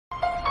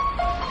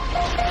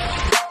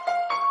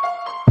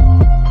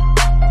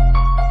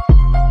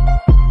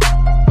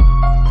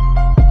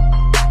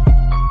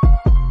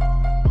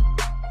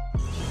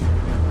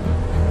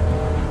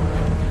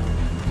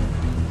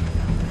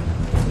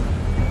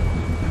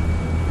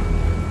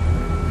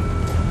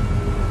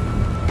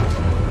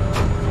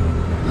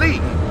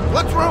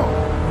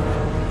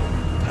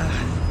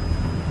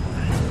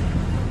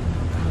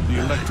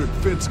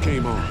lights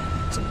came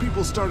on. Some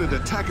people started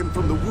attacking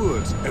from the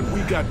woods, and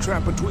we got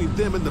trapped between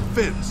them and the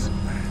fence.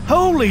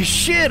 Holy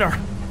shit, are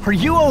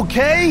you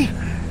okay?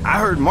 I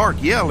heard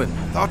Mark yelling.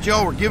 Thought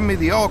y'all were giving me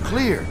the all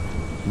clear.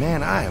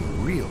 Man, I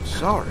am real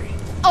sorry.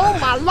 Oh,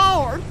 my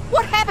Lord!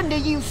 What happened to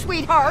you,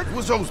 sweetheart? It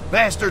was those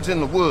bastards in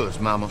the woods,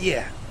 Mama.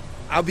 Yeah,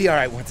 I'll be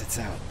alright once it's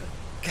out,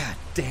 but god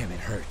damn, it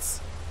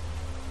hurts.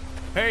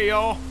 Hey,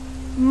 y'all.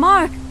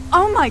 Mark!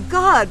 Oh my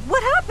god,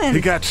 what happened?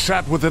 He got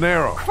shot with an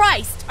arrow.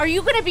 Christ, are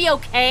you gonna be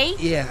okay?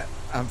 Yeah,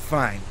 I'm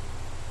fine.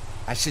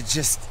 I should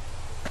just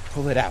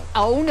pull it out.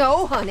 Oh,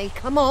 no, honey.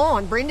 Come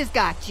on. Brenda's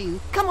got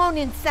you. Come on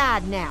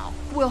inside now.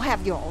 We'll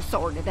have you all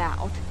sorted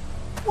out.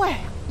 Well,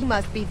 you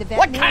must be the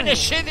veterinarian. What kind of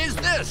shit is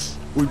this?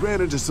 We ran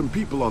into some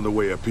people on the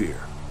way up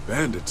here.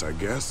 Bandits, I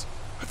guess.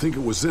 I think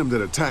it was them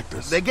that attacked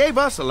us. They gave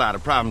us a lot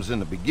of problems in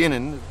the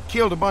beginning.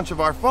 Killed a bunch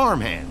of our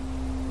farmhand.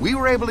 We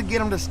were able to get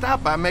them to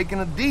stop by making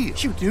a deal.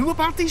 You knew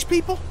about these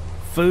people?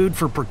 Food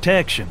for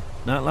protection.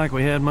 Not like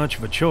we had much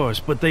of a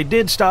choice, but they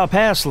did stop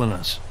hassling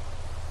us.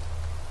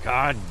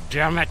 God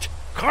damn it.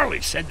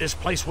 Carly said this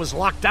place was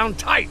locked down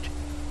tight.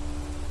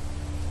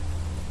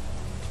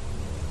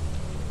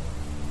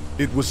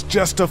 It was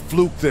just a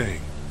fluke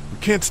thing. We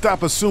can't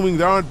stop assuming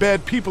there aren't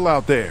bad people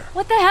out there.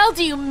 What the hell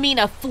do you mean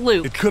a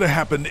fluke? It could have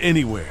happened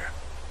anywhere.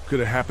 Could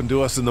have happened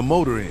to us in the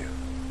motor inn.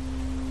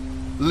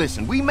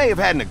 Listen, we may have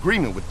had an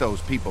agreement with those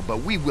people,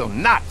 but we will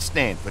not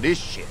stand for this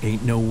shit.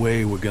 Ain't no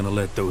way we're gonna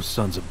let those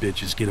sons of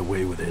bitches get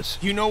away with this.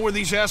 You know where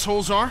these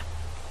assholes are?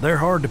 They're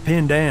hard to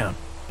pin down,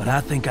 but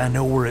I think I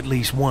know where at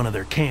least one of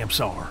their camps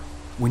are.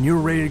 When you're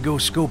ready to go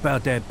scope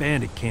out that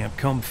bandit camp,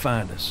 come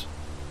find us.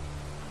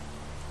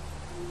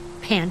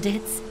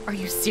 Bandits? Are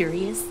you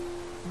serious?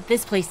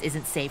 This place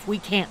isn't safe. We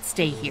can't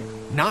stay here.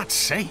 Not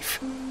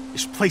safe?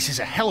 This place is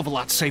a hell of a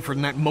lot safer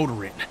than that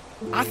motor inn.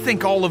 I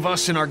think all of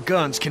us and our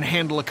guns can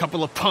handle a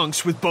couple of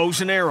punks with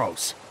bows and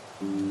arrows.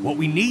 What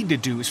we need to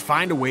do is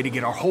find a way to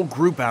get our whole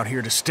group out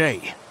here to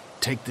stay.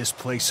 Take this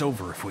place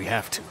over if we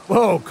have to.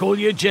 Whoa, cool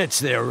your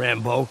jets there,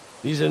 Rambo.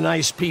 These are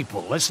nice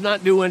people. Let's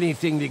not do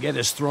anything to get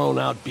us thrown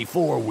out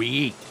before we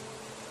eat.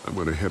 I'm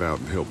gonna head out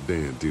and help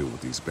Dan deal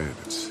with these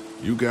bandits.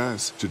 You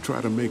guys should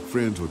try to make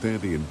friends with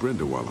Andy and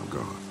Brenda while I'm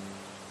gone.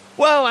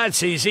 Well,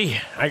 that's easy.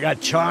 I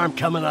got charm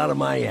coming out of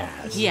my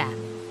ass. Yeah,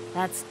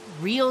 that's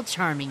real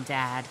charming,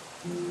 Dad.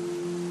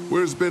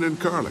 Where's Ben and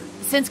Carly?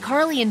 Since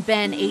Carly and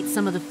Ben ate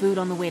some of the food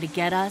on the way to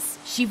get us,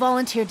 she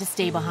volunteered to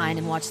stay behind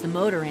and watch the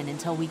motor inn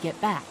until we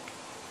get back.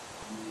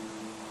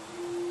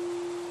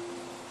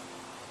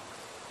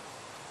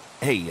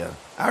 Hey,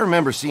 I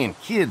remember seeing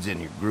kids in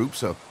your group,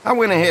 so I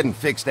went ahead and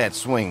fixed that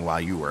swing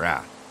while you were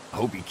out. I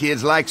hope you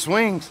kids like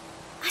swings.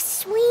 A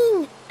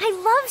swing! I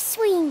love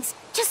swings!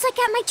 Just like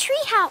at my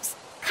treehouse.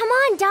 Come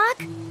on,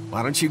 Doc.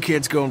 Why don't you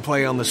kids go and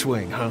play on the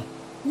swing, huh?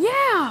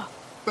 Yeah!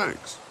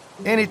 Thanks.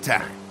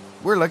 Anytime.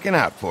 We're looking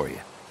out for you.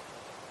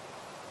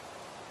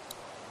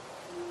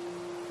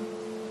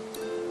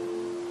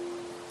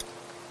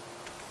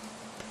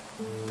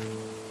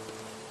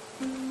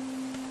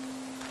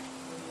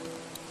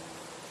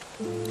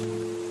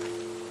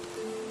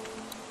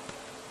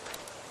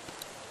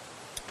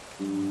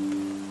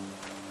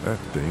 That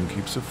thing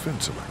keeps a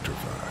fence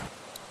electrified.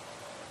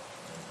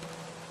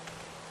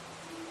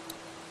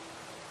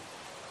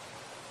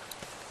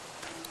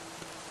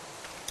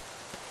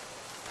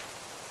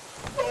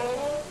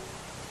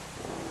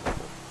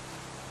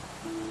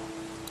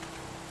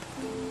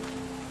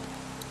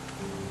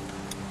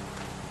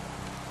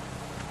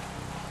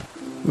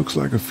 Looks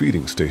like a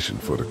feeding station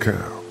for the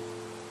cow.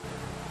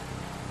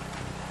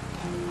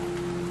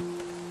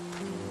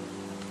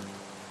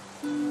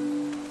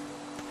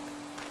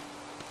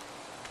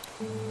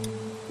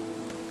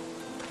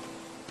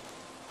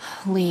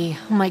 Lee,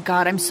 oh my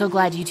god, I'm so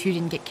glad you two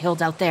didn't get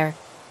killed out there.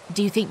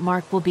 Do you think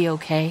Mark will be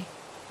okay?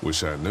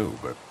 Wish I knew,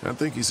 but I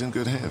think he's in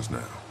good hands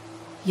now.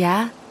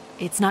 Yeah?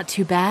 It's not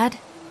too bad?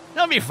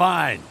 He'll be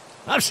fine.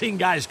 I've seen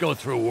guys go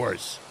through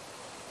worse.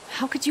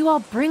 How could you all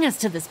bring us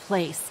to this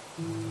place?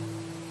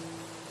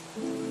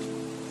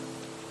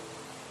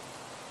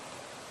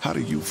 How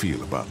do you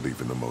feel about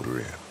leaving the motor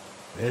inn?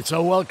 It's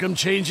a welcome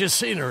change of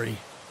scenery.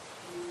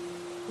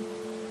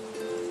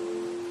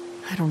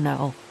 I don't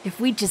know. If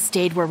we'd just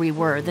stayed where we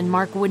were, then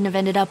Mark wouldn't have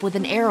ended up with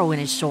an arrow in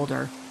his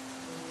shoulder.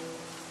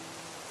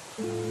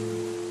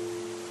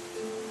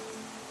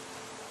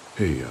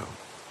 Hey,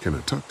 can I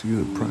talk to you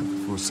in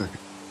private for a second?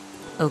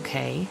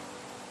 Okay.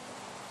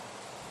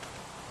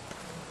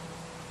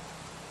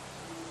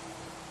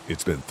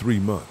 It's been 3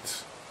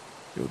 months.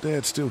 Your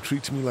dad still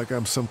treats me like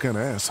I'm some kind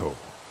of asshole.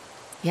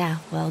 Yeah,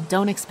 well,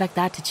 don't expect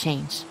that to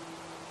change.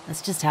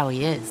 That's just how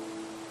he is.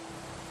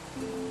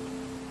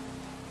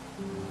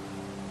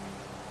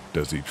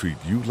 Does he treat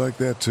you like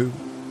that too?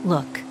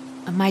 Look,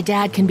 my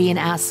dad can be an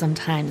ass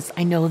sometimes,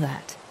 I know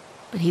that.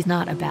 But he's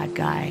not a bad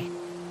guy.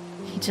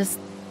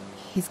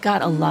 He's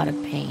got a lot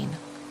of pain.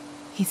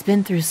 He's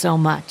been through so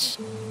much,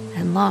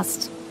 and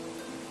lost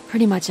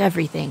pretty much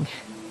everything.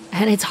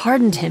 And it's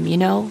hardened him, you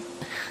know?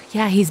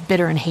 Yeah, he's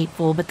bitter and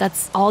hateful, but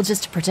that's all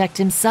just to protect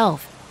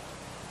himself.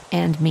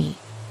 And me.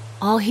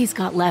 All he's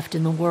got left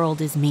in the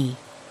world is me.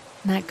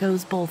 And that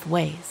goes both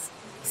ways.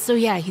 So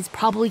yeah, he's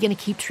probably gonna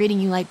keep treating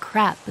you like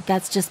crap, but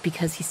that's just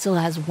because he still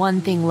has one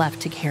thing left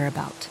to care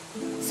about.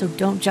 So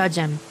don't judge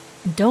him.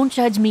 And don't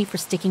judge me for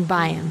sticking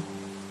by him.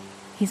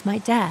 He's my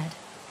dad.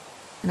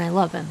 And I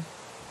love him.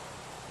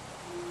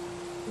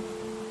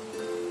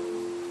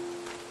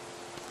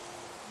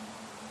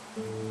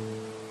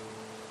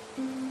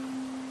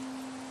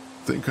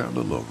 Think our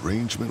little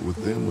arrangement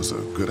with them was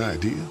a good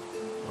idea?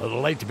 A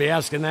little late to be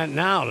asking that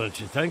now, don't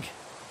you think?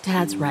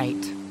 Dad's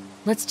right.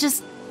 Let's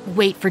just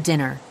wait for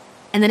dinner.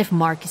 And then if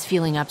Mark is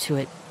feeling up to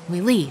it, we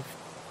leave.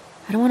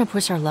 I don't want to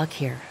push our luck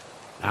here.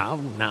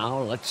 Now,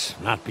 let's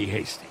not be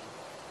hasty.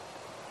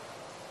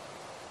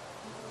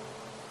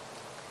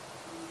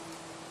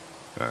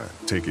 I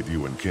take it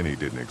you and Kenny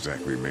didn't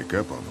exactly make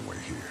up on the way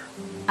here.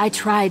 I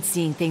tried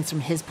seeing things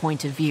from his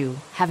point of view,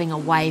 having a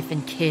wife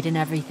and kid and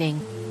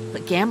everything.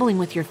 But gambling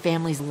with your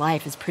family's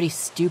life is pretty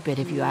stupid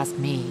if you ask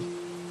me.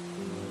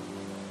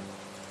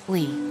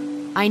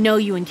 Lee, I know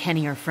you and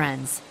Kenny are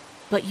friends,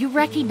 but you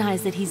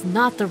recognize that he's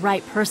not the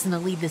right person to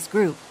lead this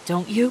group,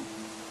 don't you?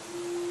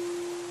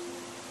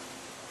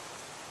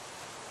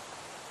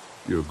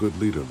 You're a good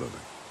leader, Lily.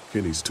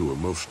 Kenny's too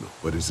emotional,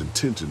 but his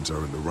intentions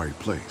are in the right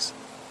place.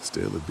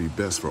 Still, it'd be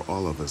best for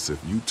all of us if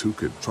you two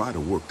could try to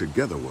work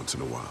together once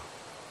in a while.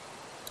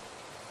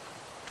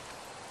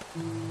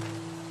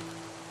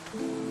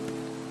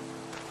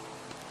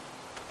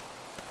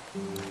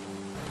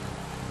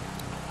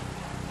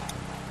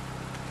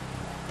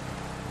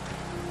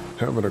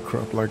 Having a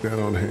crop like that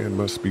on hand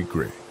must be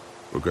great.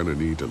 We're gonna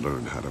need to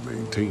learn how to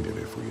maintain it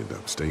if we end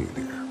up staying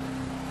here.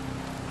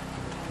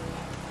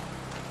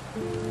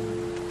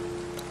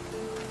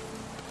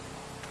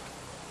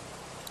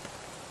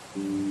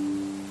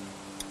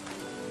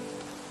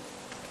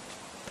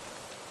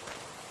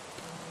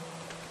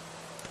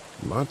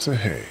 Lots of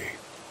hay.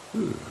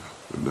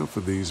 Enough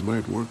of these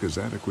might work as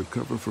adequate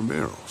cover from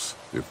arrows,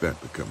 if that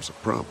becomes a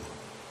problem.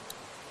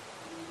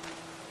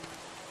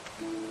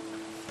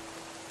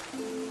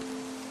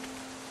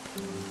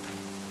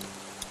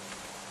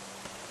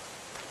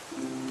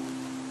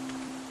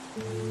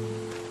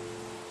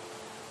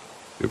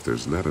 If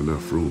there's not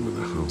enough room in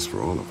the house for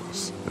all of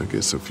us, I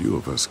guess a few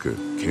of us could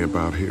camp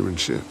out here in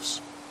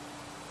shifts.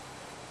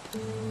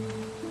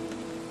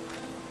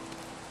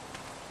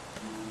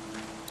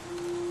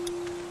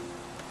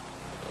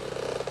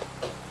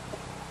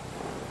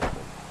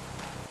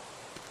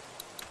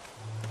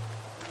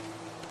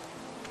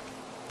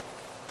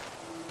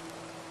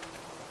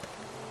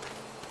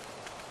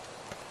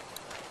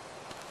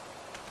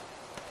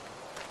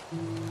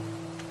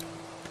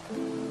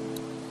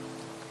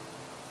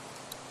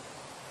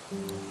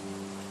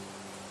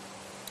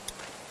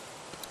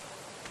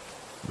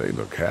 They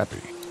look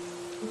happy.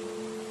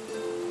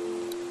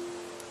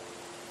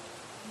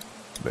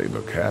 They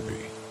look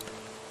happy.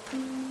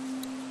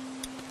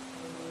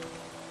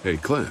 Hey,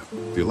 Clem,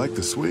 do you like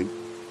the swing?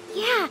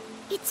 Yeah,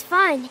 it's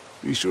fun.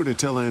 Be sure to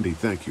tell Andy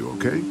thank you,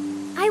 okay?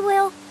 I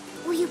will.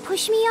 Will you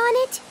push me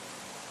on it?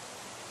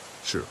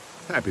 Sure.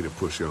 Happy to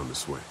push you on the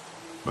swing.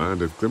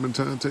 Mind if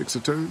Clementine takes a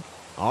turn?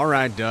 All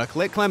right, Duck.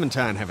 Let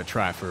Clementine have a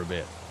try for a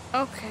bit.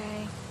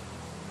 Okay.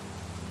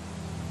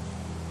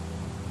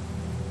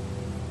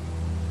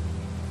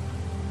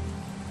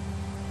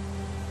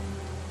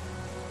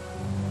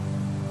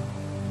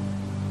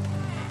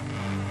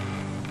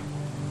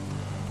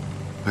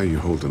 How you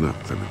holding up,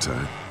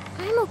 Clementine?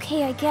 I'm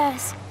okay, I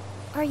guess.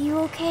 Are you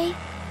okay?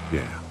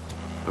 Yeah.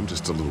 I'm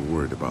just a little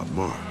worried about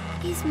Mark.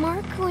 Is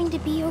Mark going to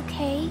be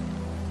okay?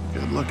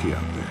 Got lucky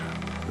out there.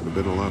 Could have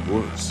been a lot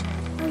worse.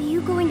 Are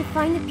you going to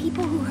find the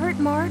people who hurt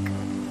Mark?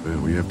 Well,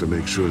 we have to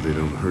make sure they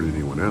don't hurt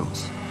anyone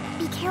else.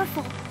 Be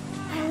careful.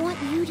 I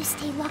want you to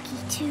stay lucky,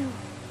 too.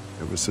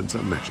 Ever since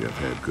I met you, I've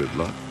had good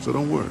luck, so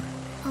don't worry.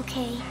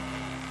 Okay.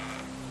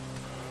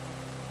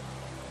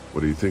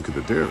 What do you think of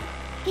the dairy?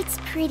 It's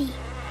pretty.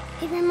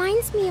 It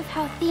reminds me of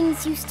how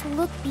things used to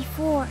look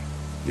before.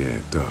 Yeah,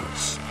 it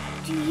does.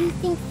 Do you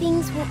think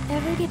things will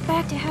ever get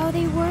back to how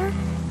they were?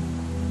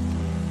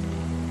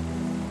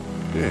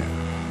 Yeah.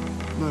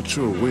 I'm not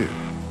sure when.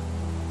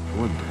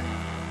 One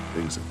day,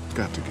 things have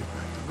got to get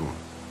back to normal.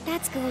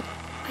 That's good.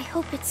 I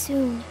hope it's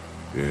soon.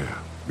 Yeah,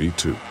 me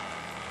too.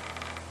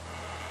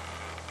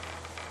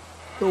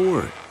 Don't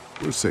worry.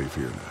 We're safe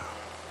here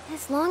now.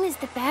 As long as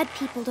the bad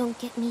people don't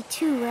get me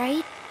too,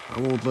 right?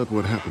 I won't let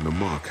what happened to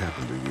Mark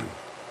happen to you.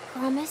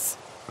 Promise?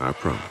 I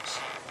promise.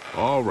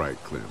 All right,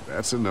 Clem.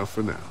 That's enough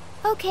for now.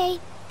 Okay.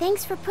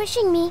 Thanks for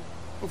pushing me.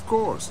 Of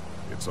course.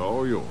 It's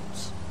all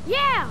yours.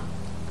 Yeah!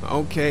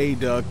 Okay,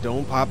 Duck,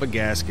 don't pop a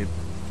gasket.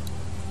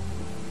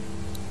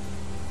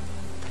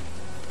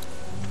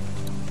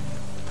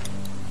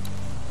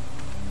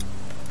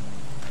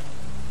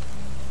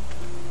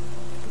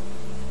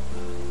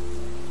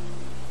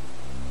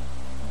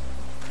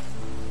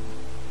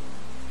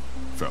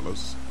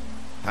 Fellas.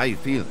 How you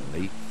feeling,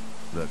 Lee?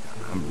 Look,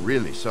 I'm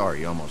really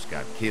sorry you almost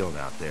got killed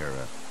out there.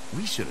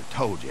 We should have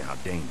told you how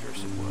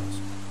dangerous it was.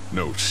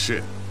 No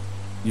shit.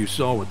 You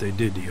saw what they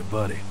did to your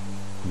buddy.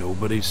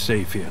 Nobody's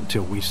safe here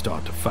until we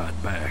start to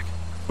fight back.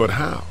 But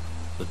how?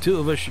 The two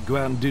of us should go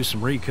out and do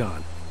some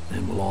recon.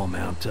 Then we'll all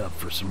mount up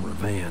for some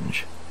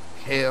revenge.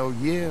 Hell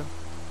yeah.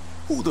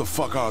 Who the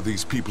fuck are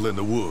these people in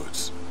the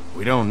woods?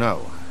 We don't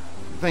know.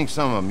 I think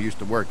some of them used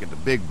to work at the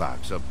big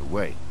box up the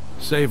way.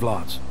 Save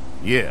lots.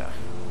 Yeah.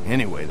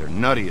 Anyway, they're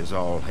nutty as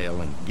all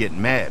hell and get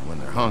mad when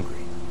they're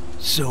hungry.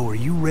 So are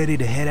you ready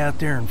to head out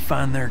there and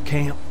find their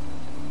camp?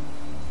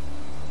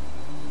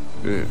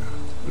 Yeah,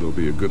 it'll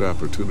be a good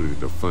opportunity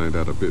to find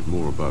out a bit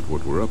more about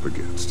what we're up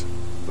against.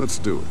 Let's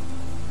do it.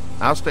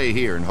 I'll stay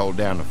here and hold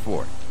down the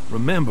fort.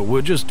 Remember,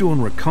 we're just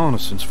doing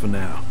reconnaissance for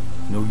now.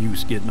 No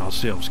use getting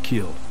ourselves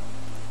killed.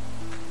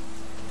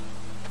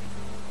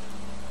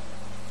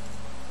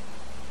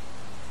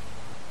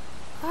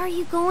 Are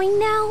you going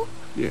now?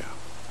 Yeah,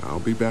 I'll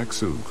be back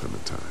soon,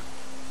 Clementine.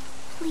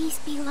 Please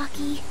be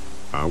lucky.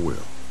 I will.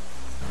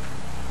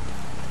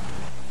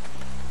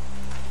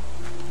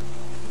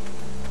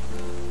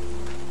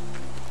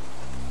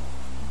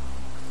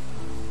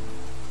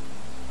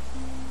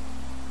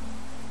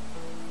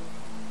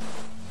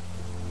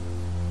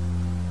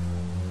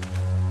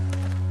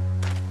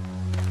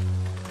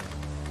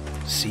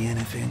 See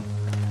anything?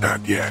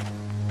 Not yet.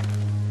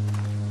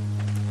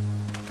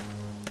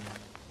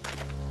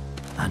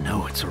 I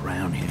know it's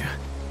around here.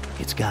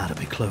 It's gotta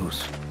be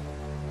close.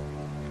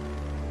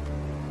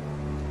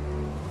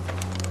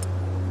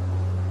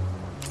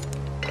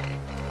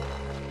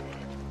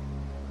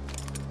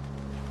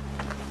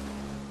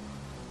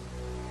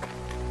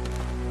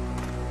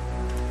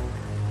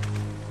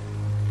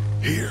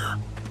 Here.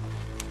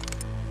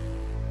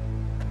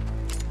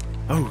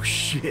 Oh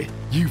shit,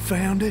 you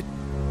found it?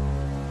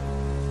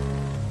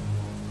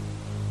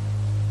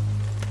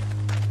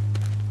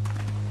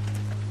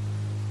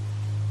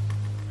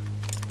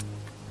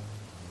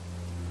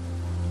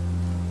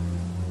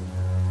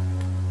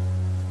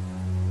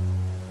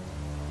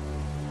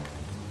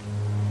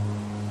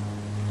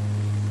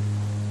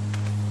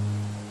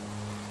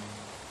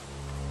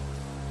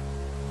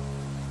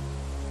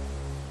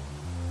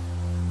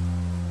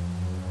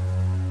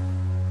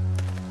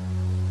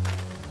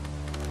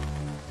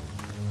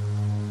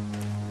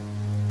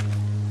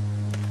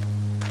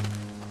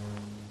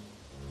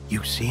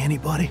 You see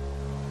anybody?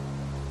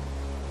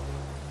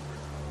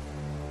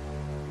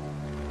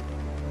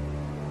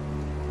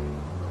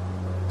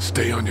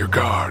 Stay on your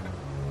guard.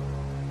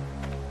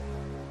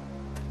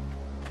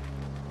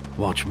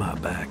 Watch my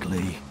back,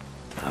 Lee.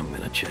 I'm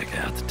gonna check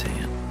out the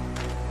tent.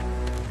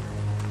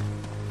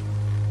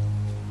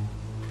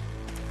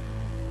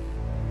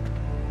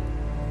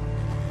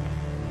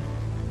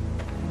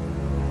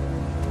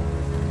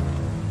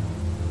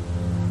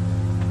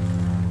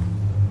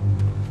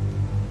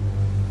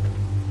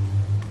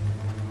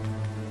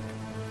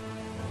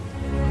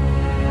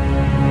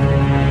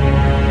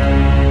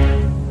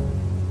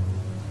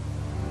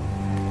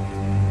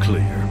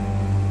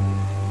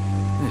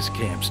 This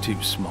camp's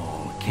too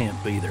small. It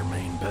can't be their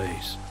main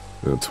base.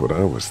 That's what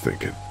I was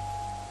thinking.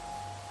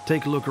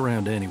 Take a look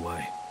around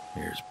anyway.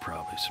 There's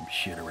probably some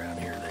shit around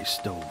here they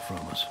stole from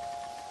us.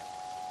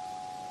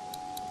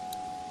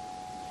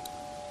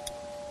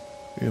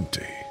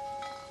 Empty.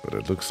 But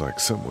it looks like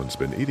someone's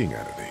been eating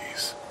out of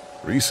these.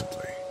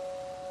 Recently.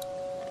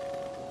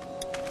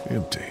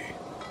 Empty.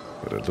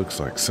 But it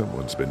looks like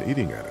someone's been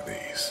eating out of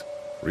these.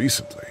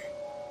 Recently.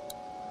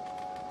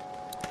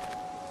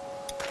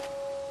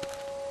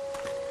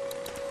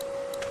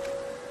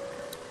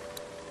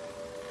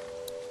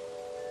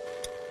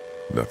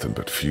 Nothing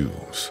but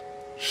fumes.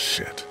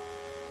 Shit.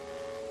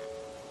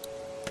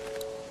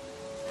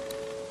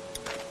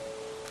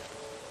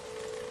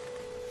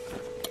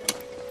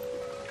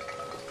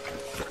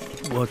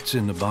 What's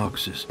in the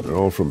boxes? They're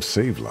all from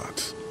save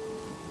lots.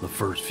 The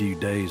first few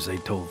days they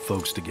told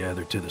folks to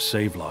gather to the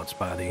save lots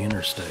by the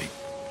interstate.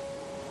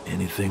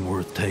 Anything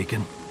worth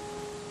taking?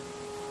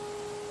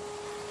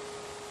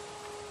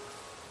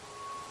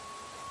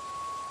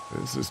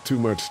 This is too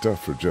much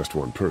stuff for just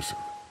one person.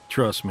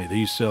 Trust me,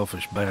 these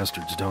selfish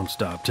bastards don't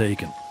stop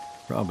taking.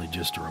 Probably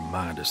just to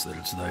remind us that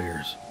it's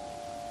theirs.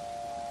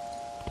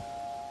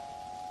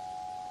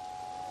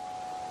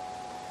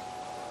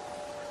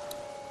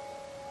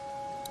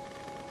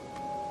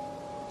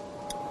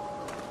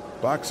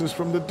 Boxes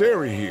from the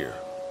dairy here.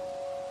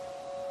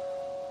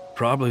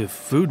 Probably the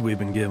food we've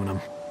been giving them.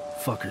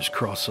 Fuckers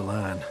cross the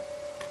line.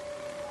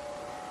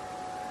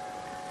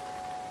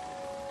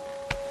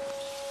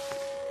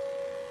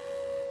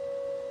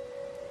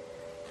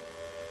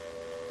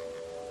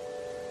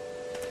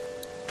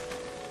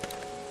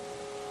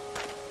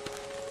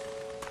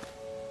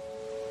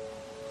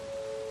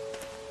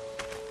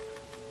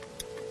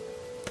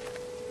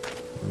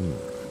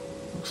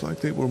 Looks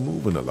like they were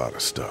moving a lot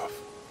of stuff.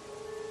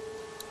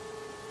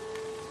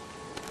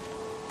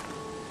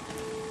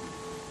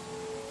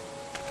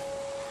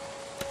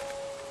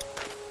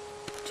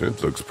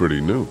 Tent looks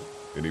pretty new.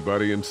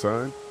 Anybody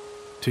inside?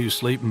 2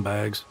 sleeping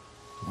bags.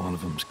 One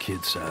of them's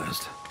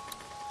kid-sized.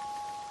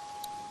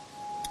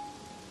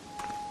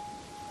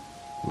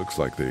 Looks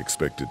like they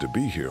expected to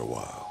be here a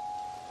while.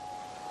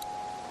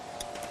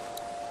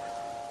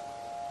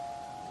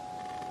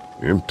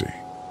 Empty.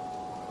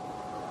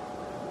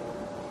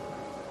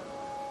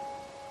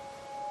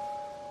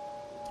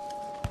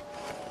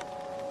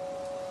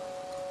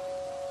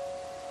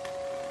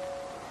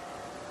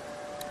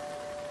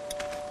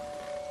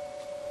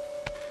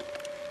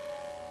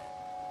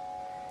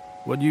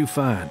 What'd you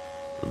find?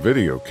 A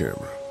video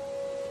camera.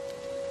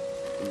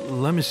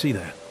 Let me see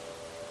that.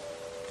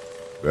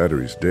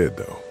 Battery's dead,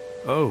 though.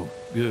 Oh,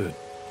 good.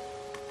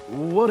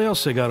 What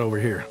else they got over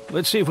here?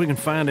 Let's see if we can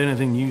find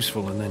anything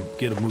useful and then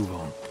get a move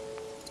on.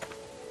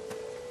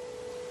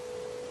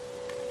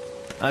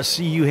 I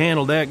see you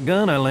handled that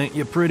gun I lent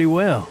you pretty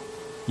well.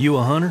 You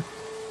a hunter?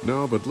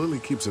 No, but Lily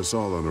keeps us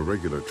all on a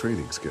regular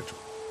training schedule.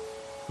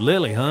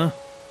 Lily, huh?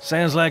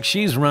 Sounds like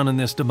she's running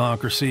this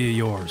democracy of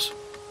yours.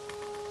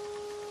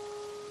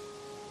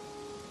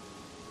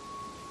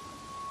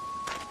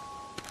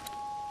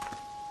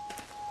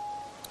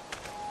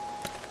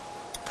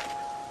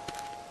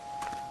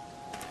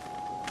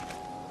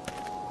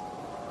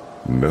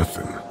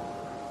 Nothing.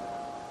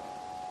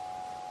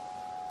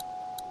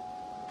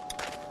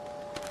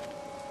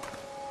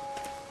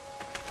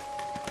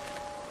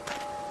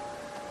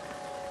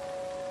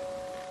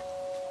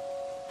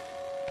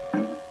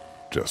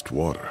 Just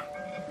water.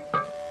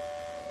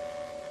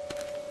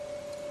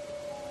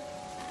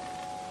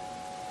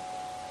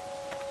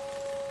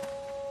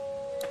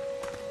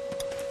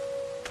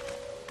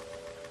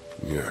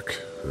 Yuck.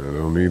 I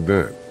don't need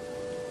that.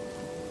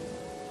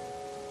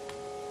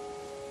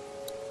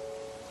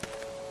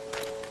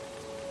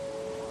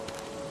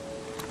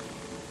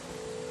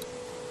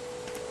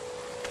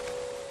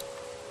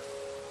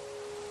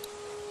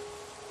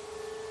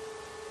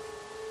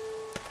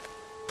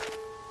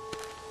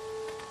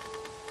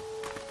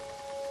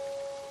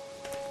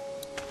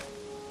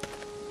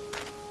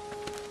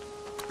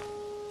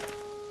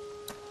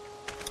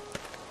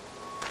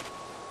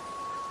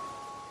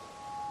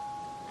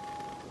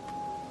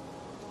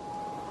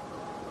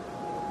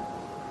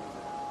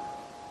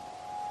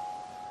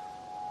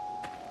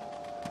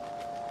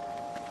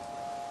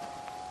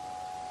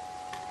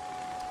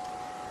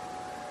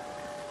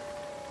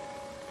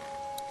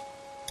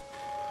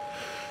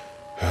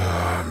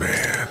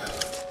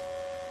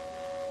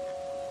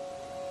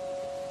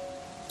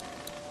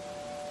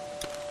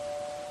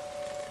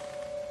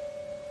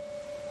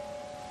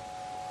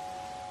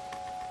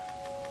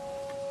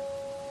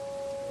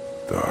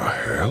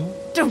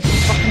 Don't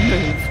fucking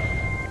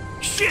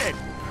move. Shit!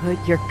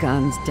 Put your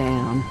guns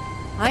down.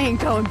 I ain't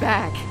going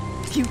back.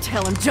 You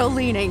tell him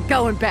Jolene ain't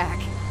going back.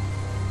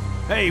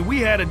 Hey, we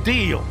had a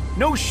deal.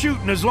 No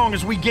shooting as long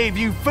as we gave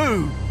you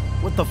food.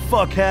 What the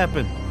fuck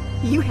happened?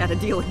 You had a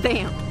deal with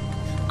them.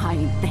 I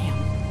ain't them.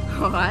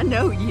 Oh, I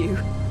know you.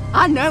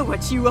 I know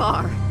what you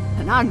are.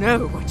 And I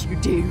know what you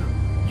do.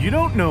 You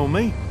don't know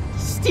me.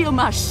 Steal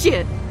my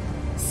shit.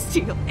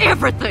 Steal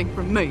everything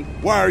from me.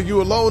 Why are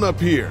you alone up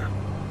here?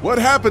 What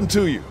happened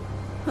to you?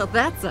 Well,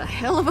 that's a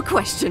hell of a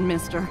question,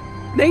 mister.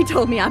 They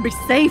told me I'd be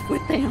safe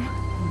with them.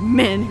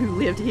 Men who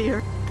lived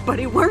here. But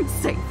it weren't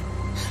safe.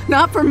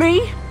 Not for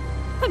me.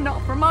 And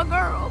not for my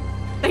girl.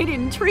 They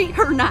didn't treat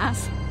her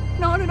nice.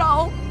 Not at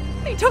all.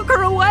 They took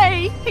her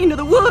away into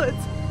the woods.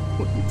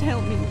 Wouldn't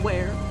tell me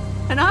where.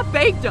 And I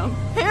begged them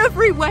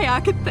every way I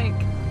could think.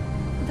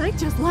 They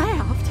just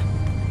laughed.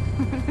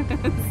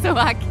 So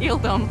I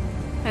killed them.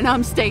 And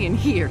I'm staying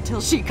here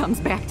till she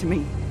comes back to me.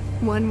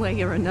 One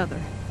way or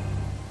another.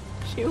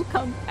 She'll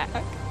come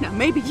back. Now,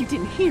 maybe you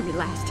didn't hear me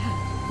last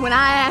time. When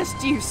I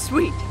asked you,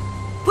 sweet,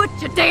 put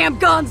your damn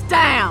guns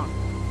down.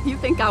 You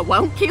think I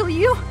won't kill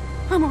you?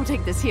 I'm gonna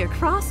take this here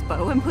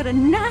crossbow and put a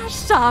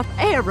nice sharp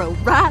arrow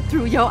right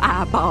through your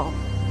eyeball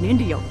and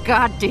into your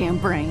goddamn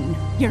brain.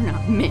 You're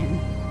not men.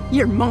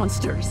 You're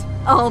monsters.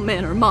 All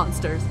men are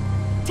monsters.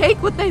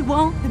 Take what they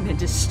want and then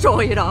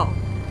destroy it all.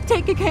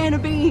 Take a can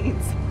of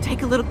beans.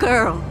 Take a little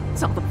girl.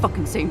 It's all the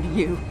fucking same to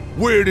you.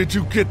 Where did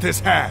you get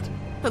this hat?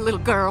 The little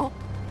girl.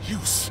 You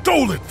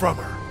stole it from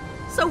her!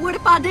 So what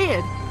if I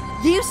did?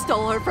 You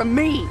stole her from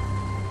me.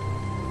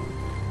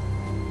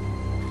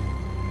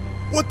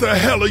 What the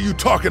hell are you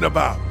talking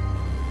about?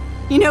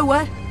 You know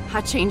what?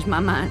 I changed my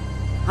mind.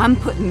 I'm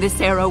putting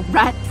this arrow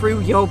right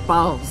through your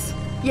balls.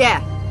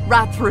 Yeah,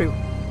 right through.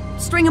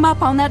 String them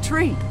up on that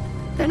tree.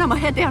 Then I'm gonna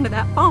head down to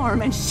that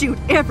farm and shoot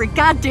every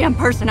goddamn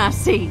person I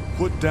see.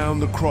 Put down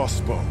the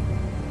crossbow.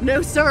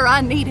 No, sir,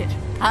 I need it.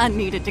 I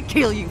need it to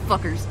kill you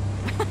fuckers.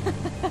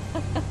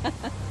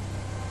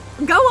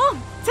 Go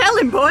on, tell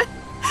him, boy.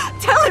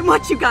 Tell him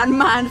what you got in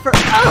mind for...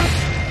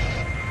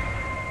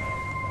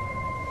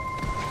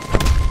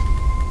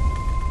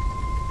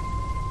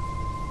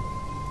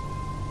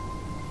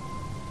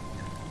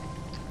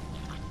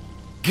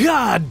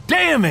 God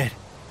damn it!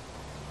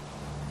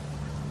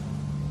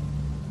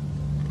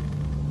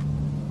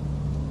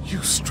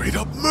 You straight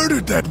up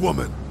murdered that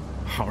woman!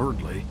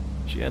 Hardly.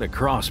 She had a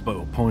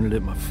crossbow pointed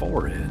at my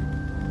forehead.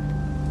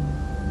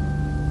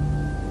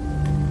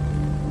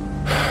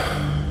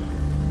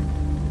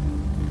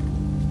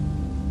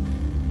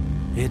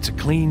 It's a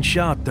clean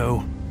shot,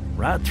 though.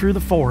 Right through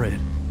the forehead.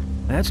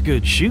 That's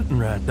good shooting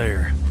right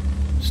there.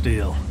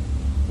 Still,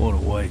 What a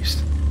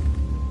waste.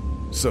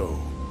 So,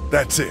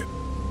 that's it.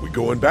 We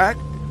going back?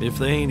 If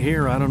they ain't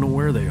here, I don't know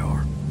where they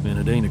are. And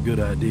it ain't a good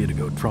idea to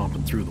go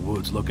tromping through the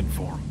woods looking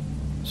for them.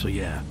 So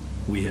yeah,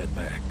 we head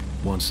back.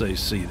 Once they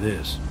see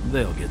this,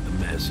 they'll get the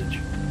message.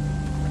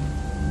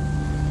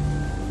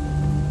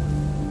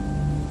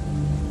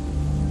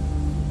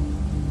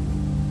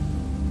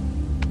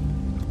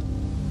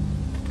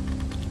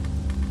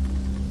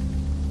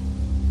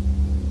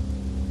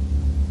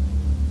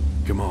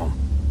 Come on.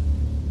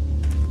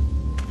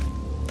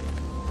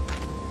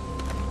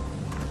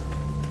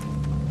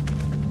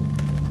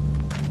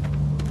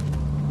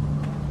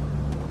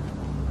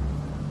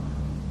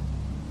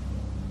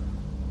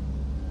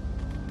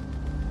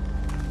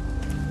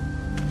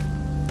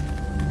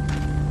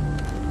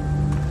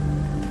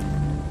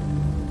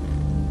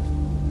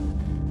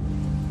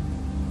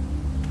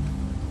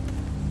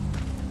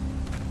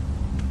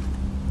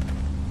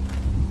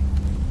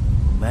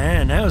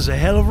 Man, that was a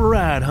hell of a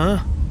ride, huh?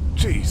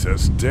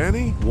 Jesus,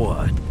 Danny.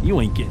 What?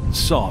 You ain't getting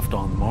soft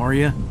on them, are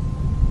ya?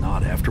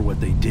 Not after what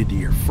they did to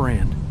your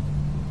friend.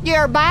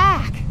 You're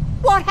back.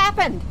 What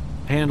happened?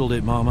 Handled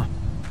it, Mama.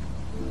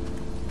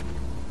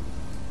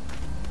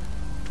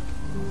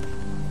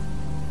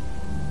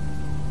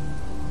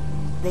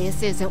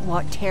 This isn't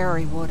what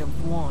Terry would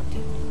have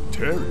wanted.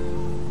 Terry?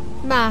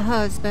 My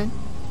husband.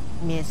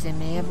 Miss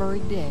him every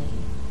day.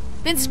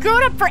 Then screw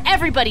it up for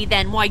everybody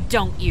then, why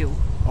don't you?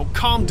 Oh,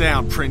 calm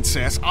down,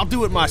 Princess. I'll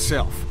do it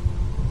myself.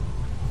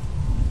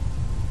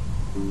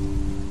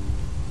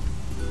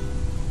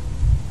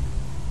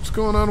 What's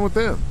going on with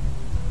them?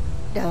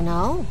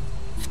 Dunno.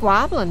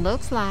 Squabbling,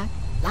 looks like.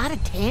 Lot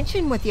of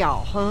tension with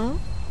y'all, huh?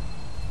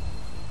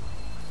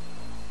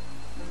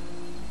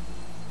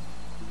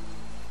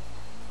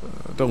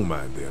 Don't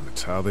mind them,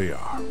 it's how they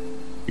are.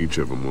 Each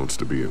of them wants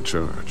to be in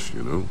charge,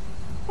 you know?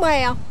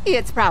 Well,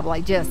 it's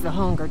probably just the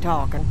hunger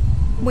talking.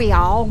 We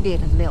all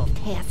get a little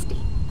testy.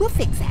 We'll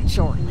fix that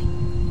shortly.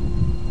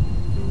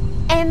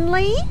 And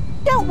Lee,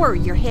 don't worry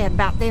your head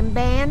about them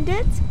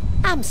bandits.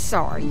 I'm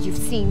sorry you've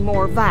seen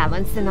more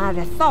violence than I'd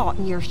have thought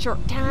in your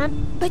short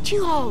time, but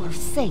you all are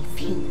safe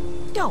here.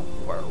 Don't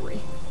worry.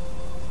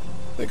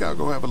 Think I'll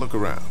go have a look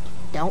around.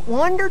 Don't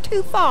wander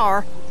too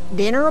far.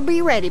 Dinner'll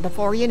be ready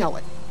before you know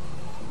it.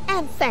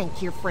 And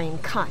thank your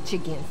friend Koch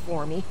again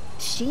for me.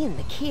 She and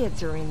the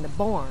kids are in the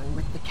barn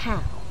with the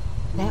cow.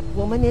 That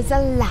woman is a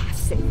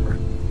lifesaver.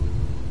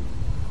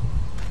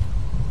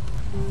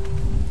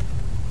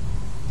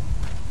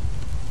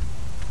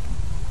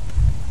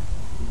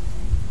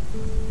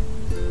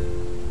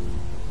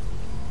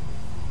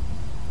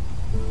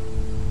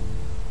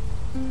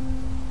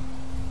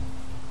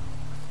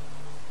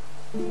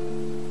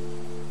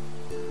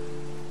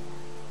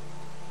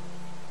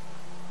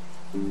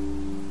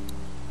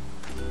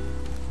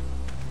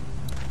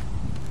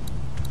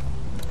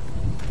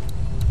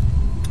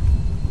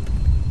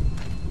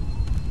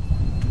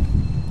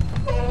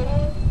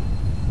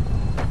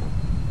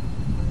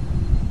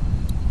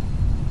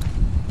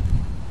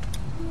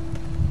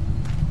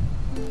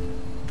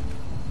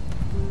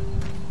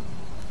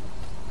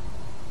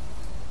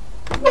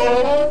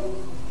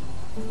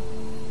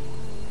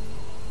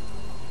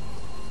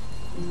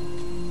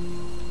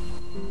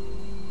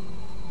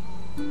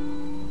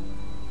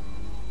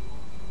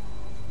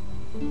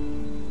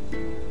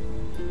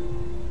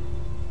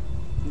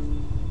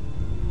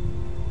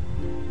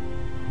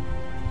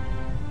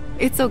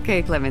 It's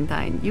okay,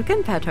 Clementine. You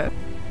can pet her.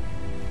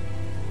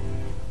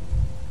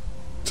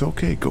 It's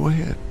okay, go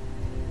ahead.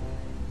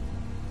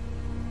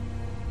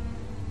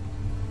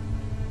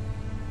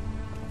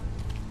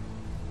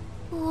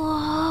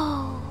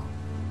 Whoa.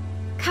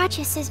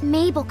 Katja says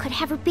Mabel could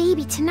have her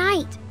baby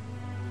tonight.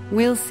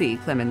 We'll see,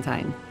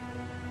 Clementine.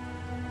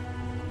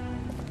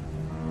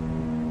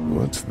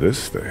 What's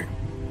this thing?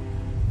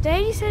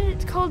 Daddy said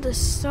it's called a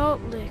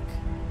salt lick.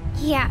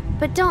 Yeah,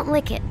 but don't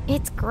lick it.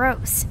 It's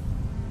gross.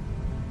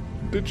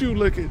 Did you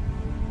lick it?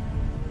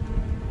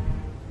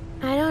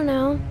 I don't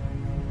know.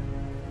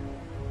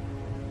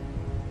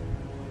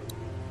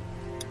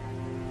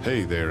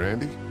 Hey there,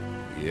 Andy.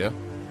 Yeah?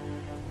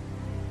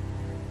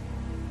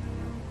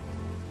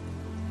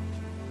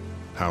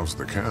 How's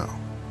the cow?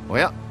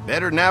 Well,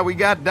 better now we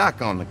got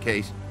Doc on the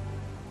case.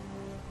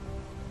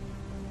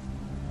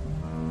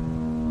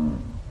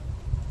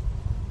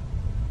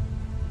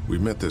 We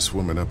met this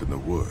woman up in the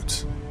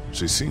woods.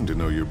 She seemed to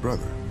know your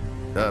brother.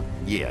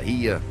 Yeah,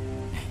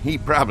 he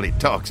probably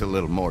talks a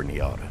little more than he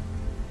oughta.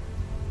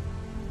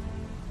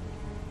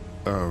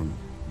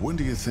 When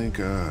do you think,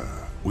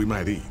 we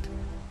might eat?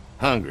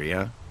 Hungry,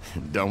 huh?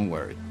 Don't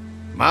worry.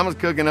 Mama's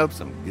cooking up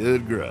some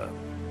good grub.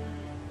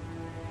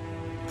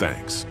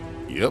 Thanks.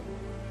 Yep.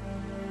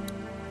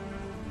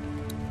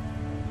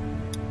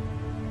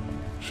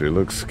 She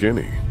looks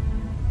skinny.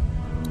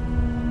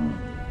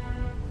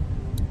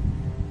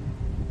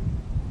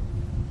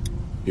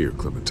 Here,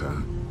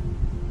 Clementine.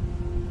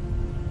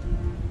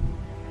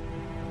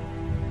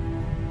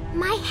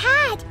 My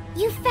hat!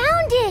 You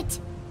found it!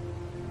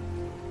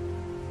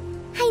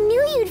 I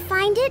knew you'd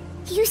find it.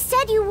 You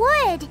said you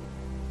would.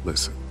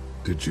 Listen,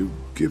 did you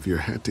give your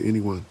hat to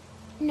anyone?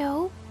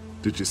 No.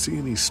 Did you see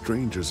any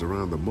strangers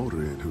around the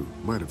motor inn who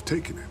might have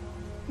taken it?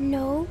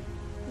 No.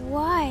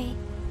 Why?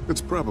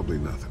 It's probably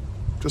nothing.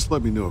 Just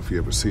let me know if you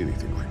ever see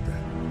anything like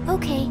that.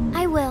 Okay,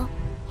 I will.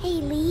 Hey,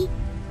 Lee.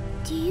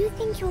 Do you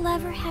think you'll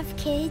ever have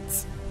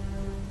kids?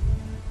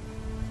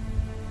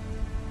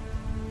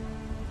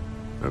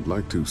 I'd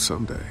like to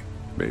someday.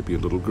 Maybe a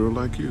little girl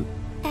like you.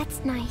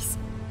 That's nice.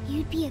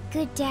 You'd be a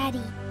good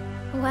daddy.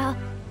 Well,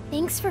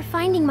 thanks for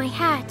finding my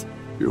hat.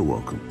 You're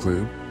welcome,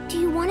 Clem. Do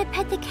you want to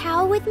pet the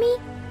cow with me?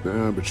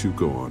 Nah, but you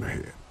go on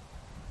ahead.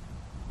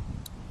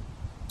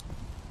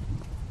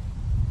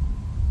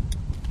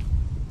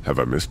 Have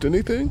I missed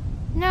anything?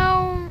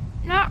 No,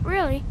 not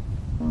really.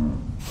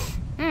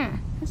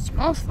 It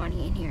smells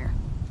funny in here.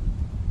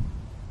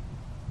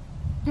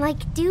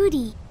 Like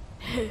duty.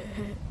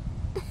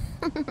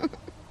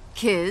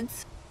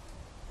 Kids?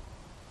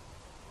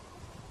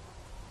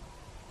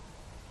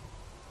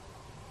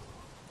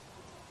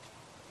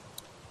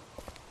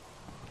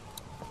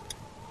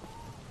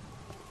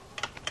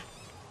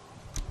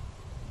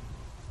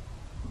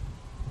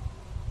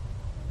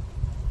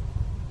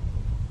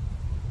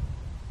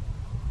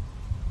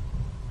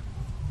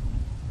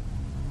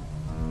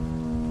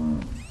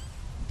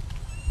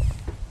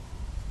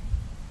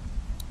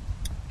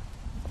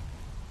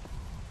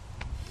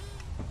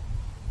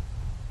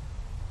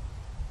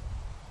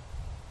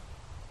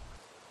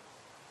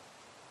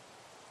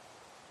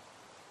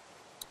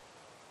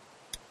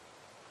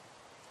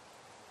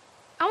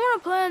 I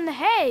want to play in the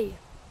hay.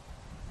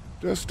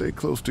 Just stay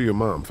close to your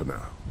mom for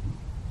now.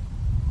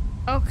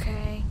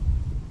 Okay.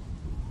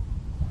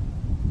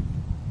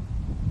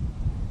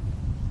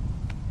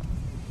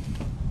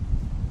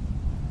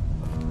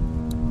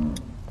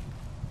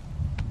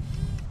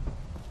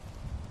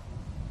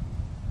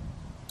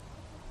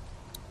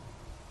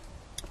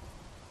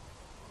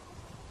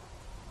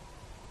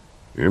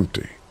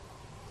 Empty.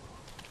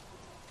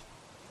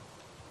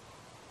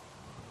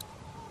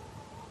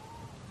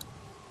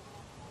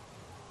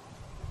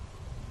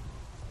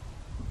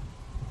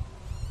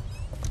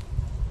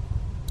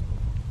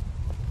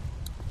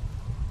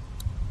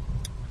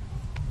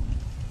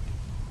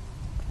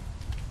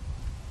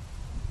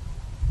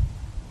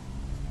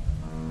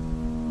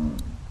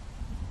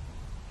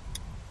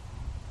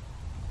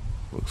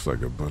 Looks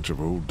like a bunch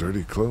of old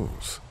dirty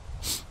clothes.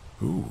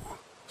 Ooh,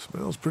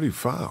 smells pretty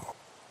foul.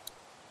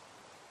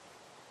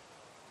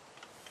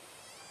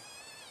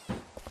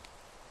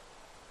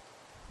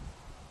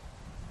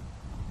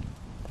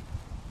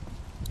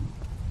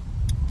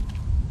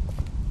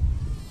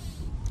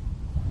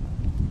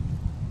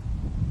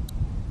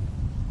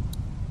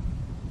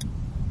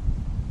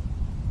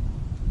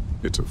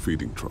 It's a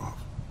feeding trough.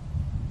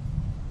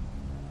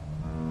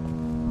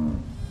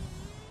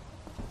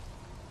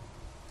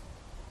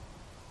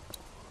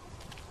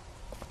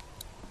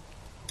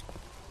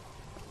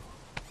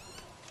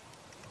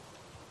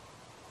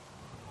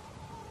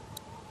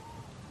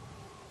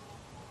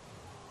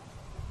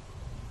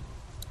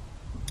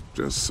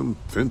 Just some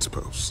fence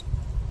posts.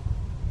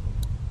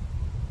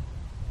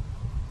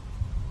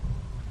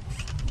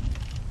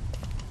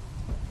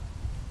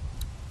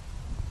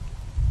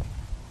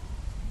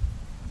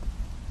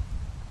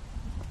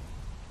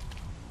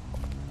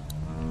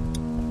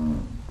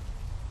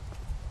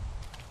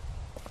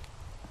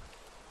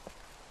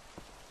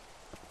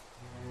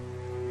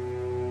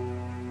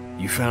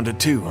 You found it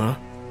too, huh?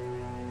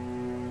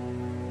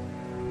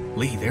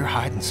 Lee, they're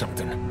hiding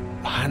something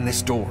behind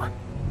this door.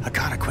 I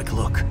got a quick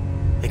look.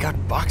 They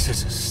got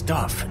boxes of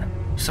stuff and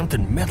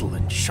something metal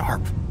and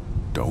sharp.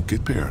 Don't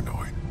get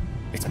paranoid.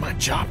 It's my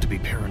job to be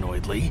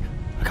paranoid, Lee.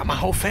 I got my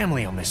whole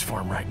family on this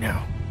farm right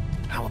now.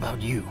 How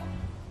about you?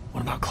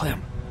 What about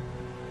Clem?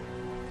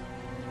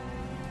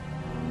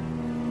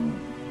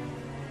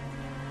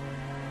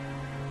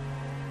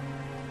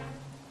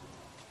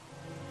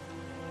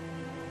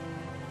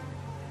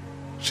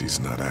 She's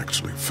not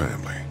actually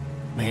family.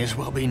 May as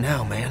well be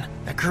now, man.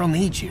 That girl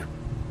needs you.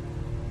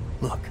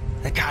 Look,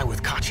 that guy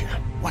with Katya,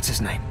 what's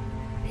his name?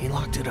 He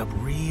locked it up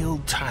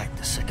real tight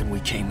the second we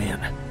came in.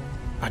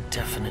 I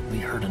definitely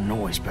heard a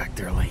noise back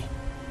there, Lee.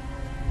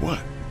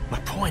 What? My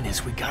point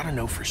is, we gotta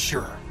know for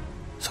sure.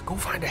 So go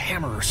find a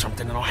hammer or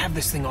something and I'll have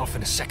this thing off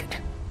in a second.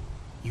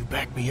 You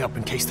back me up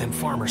in case them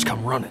farmers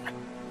come running.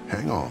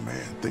 Hang on,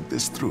 man. Think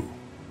this through.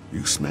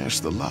 You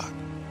smashed the lock.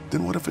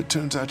 Then what if it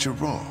turns out you're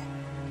wrong?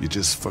 You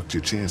just fucked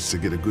your chance to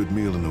get a good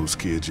meal in those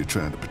kids you're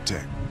trying to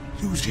protect.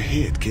 Use your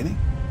head, Kenny.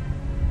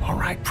 All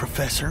right,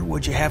 Professor,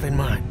 what'd you have in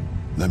mind?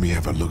 Let me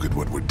have a look at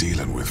what we're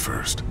dealing with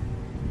first.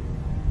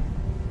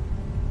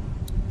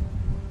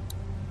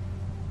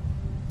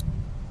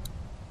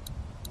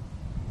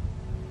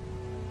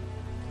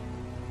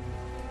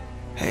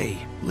 Hey,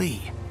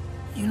 Lee,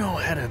 you know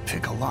how to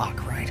pick a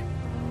lock, right?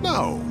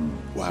 No.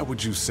 Why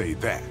would you say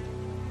that?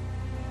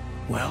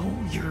 Well,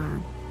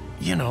 you're,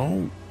 you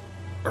know,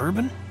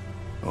 urban?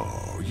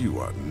 Oh, you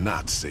are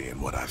not saying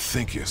what I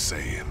think you're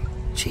saying.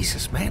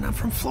 Jesus, man, I'm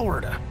from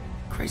Florida.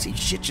 Crazy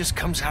shit just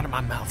comes out of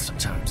my mouth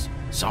sometimes.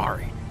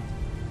 Sorry.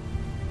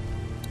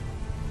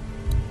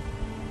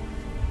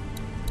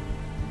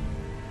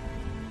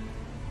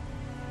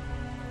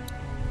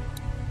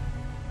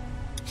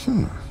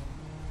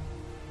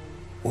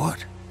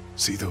 What?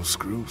 See those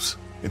screws?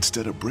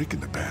 Instead of breaking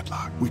the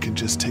padlock, we can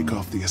just take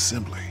off the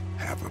assembly,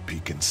 have a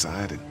peek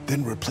inside, and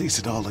then replace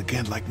it all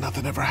again like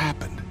nothing ever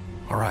happened.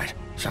 All right.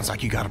 Sounds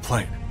like you got a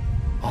plan.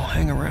 I'll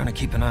hang around and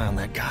keep an eye on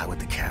that guy with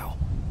the cow.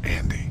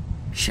 Andy.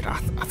 Shit, I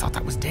thought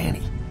that was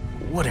Danny.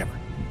 Whatever.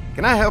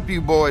 Can I help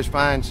you boys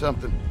find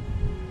something?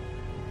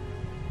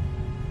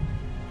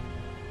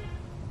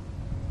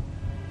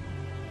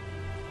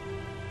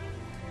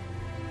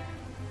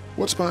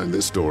 What's behind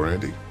this door,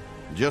 Andy?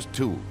 Just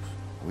tools.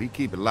 We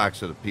keep it locked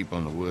so the people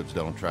in the woods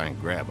don't try and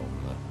grab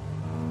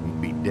them.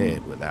 We'd be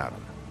dead without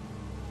them.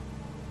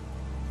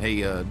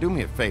 Hey, do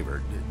me a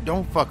favor.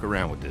 Don't fuck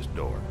around with this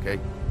door, okay?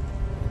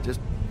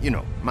 Just,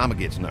 Mama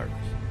gets nervous.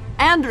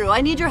 Andrew,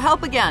 I need your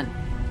help again.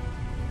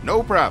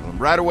 No problem.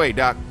 Right away,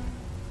 Doc.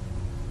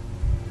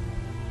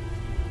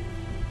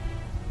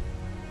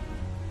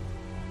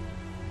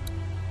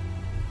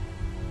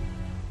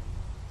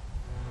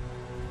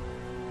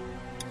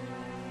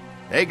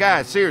 Hey,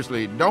 guys,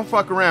 seriously, don't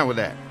fuck around with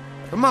that.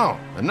 Come on,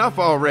 enough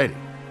already.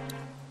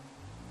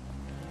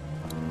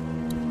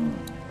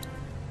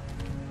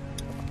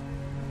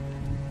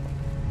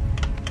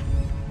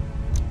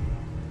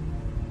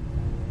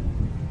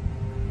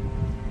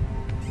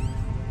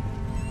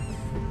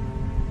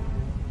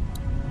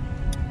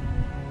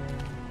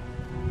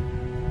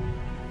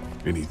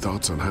 Any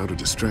thoughts on how to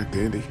distract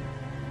Andy?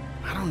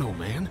 I don't know,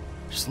 man.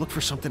 Just look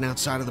for something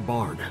outside of the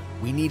barn.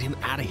 We need him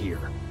out of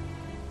here.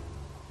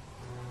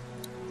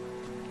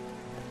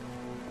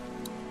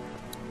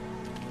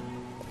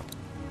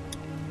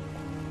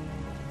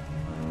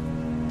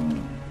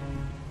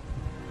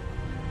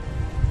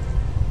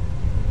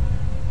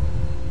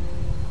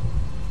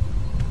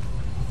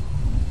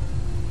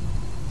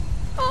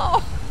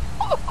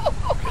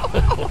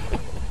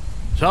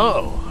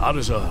 So, how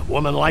does a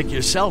woman like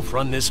yourself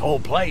run this whole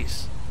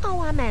place?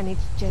 Oh, I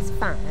managed just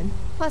fine.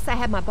 Plus, I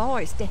had my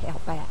boys to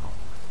help out.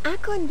 I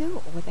couldn't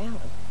do it without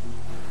them.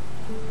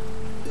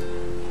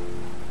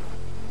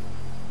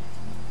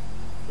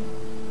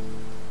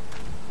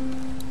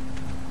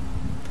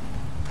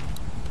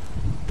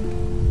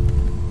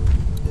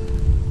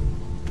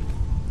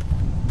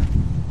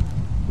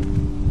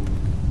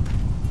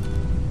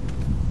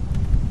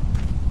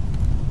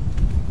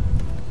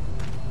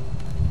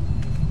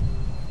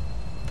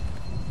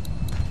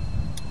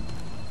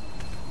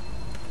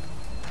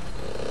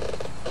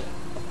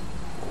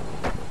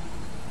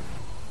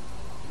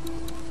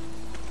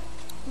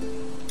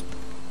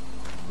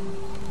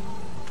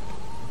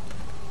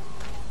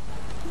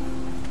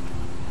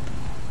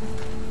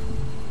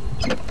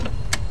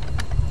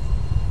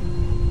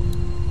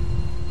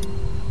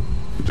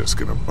 Just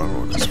gonna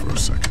borrow this for a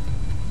second.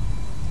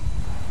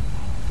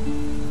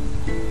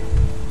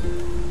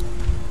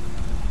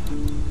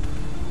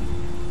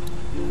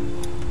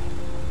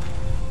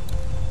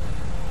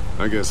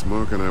 I guess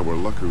Mark and I were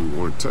lucky we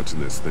weren't touching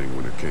this thing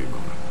when it came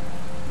on.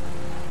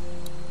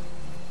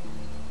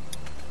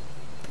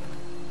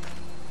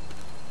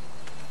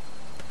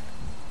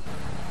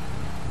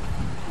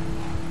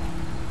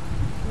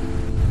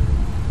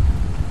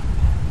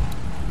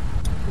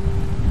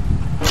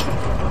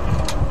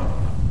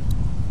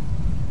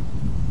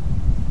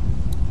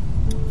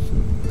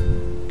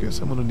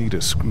 I'm gonna need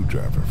a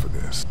screwdriver for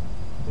this.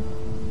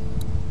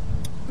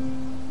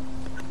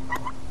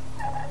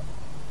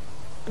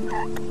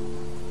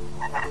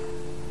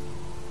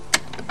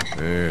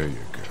 There you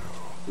go.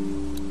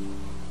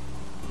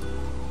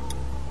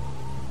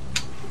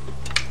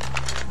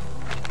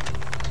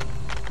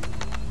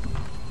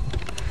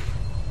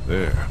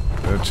 There,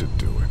 that should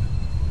do it.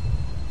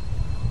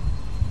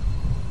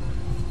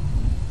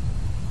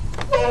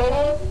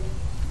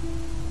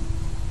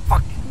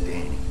 Fucking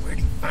Danny, where'd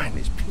he find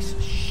this piece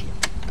of shit?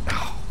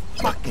 Oh,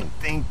 fucking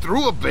thing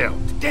threw a belt.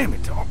 Damn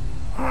it all.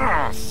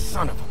 Oh,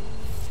 son of a...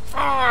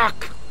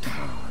 Fuck!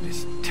 Oh,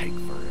 this take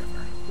forever.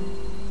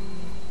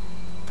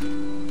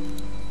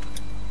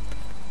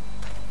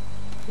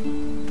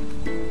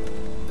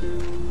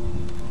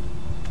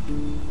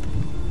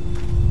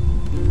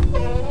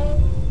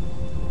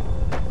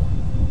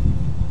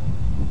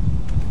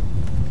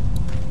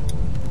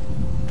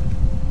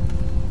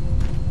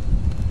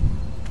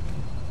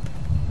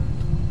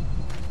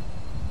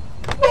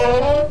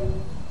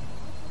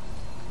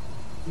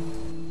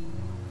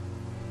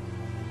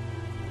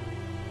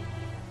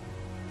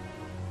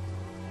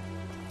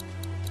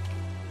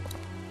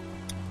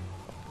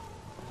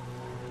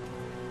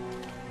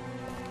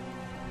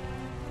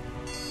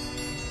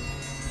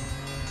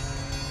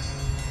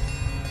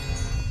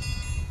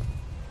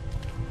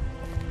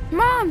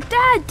 Mom,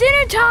 Dad,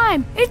 dinner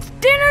time! It's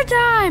dinner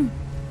time!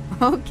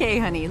 Okay,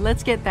 honey,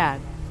 let's get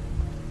that.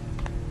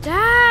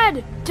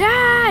 Dad!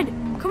 Dad!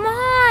 Come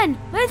on!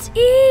 Let's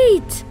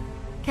eat!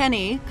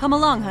 Kenny, come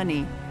along,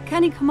 honey.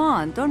 Kenny, come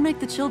on. Don't make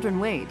the children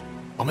wait.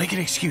 I'll make an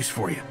excuse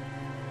for you.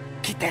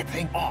 Get that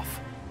thing off.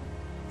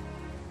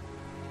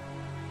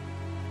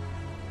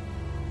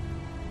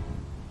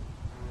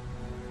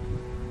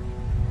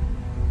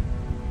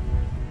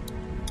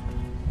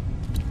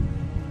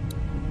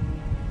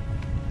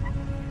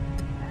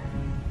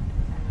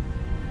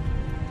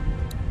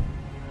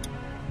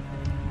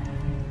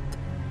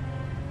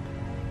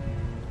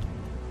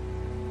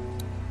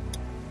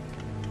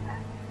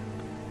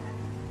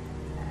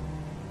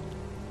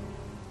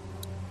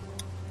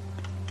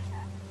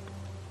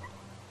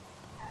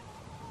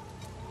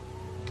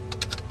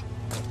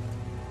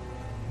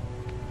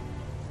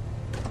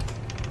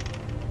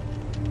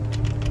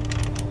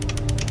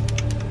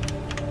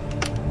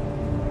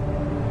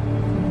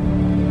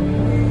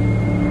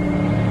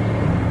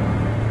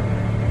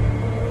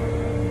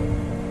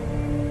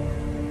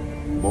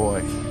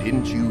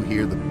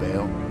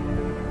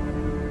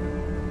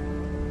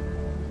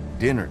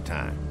 dinner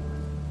time.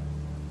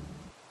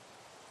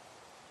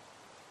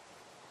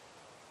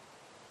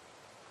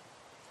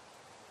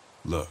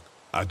 Look,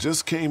 I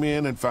just came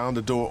in and found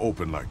the door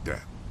open like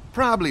that.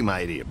 Probably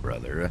my idiot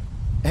brother.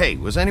 Hey,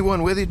 was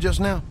anyone with you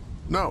just now?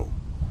 No.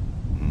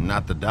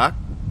 Not the doc?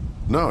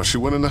 No, she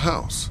went in the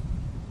house.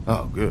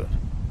 Oh, good.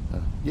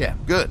 Yeah,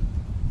 good.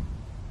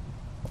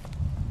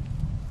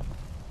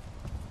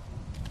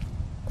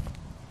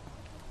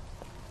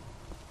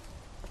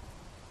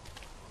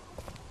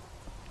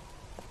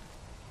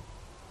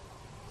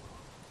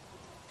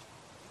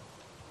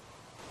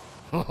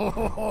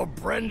 Oh,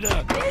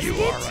 Brenda, you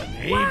are an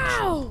angel.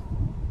 Wow!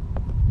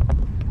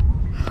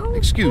 Oh,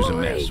 Excuse boy.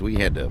 the mess. We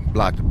had to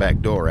block the back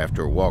door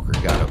after Walker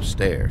got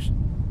upstairs.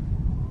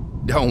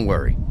 Don't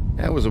worry.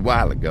 That was a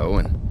while ago,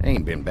 and I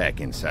ain't been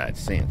back inside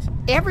since.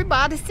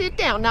 Everybody sit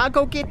down. I'll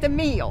go get the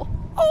meal.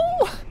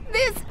 Oh,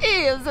 this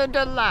is a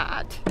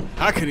delight.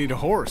 I could eat a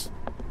horse.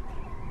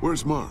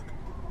 Where's Mark?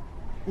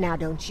 Now,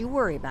 don't you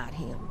worry about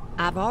him.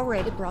 I've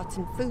already brought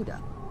some food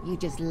up. You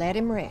just let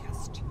him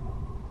rest.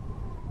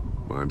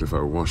 Mind if I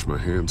wash my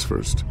hands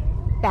first?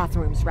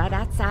 Bathroom's right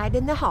outside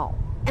in the hall.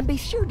 And be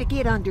sure to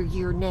get under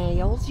your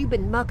nails. You've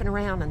been mucking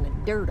around in the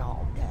dirt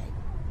all day.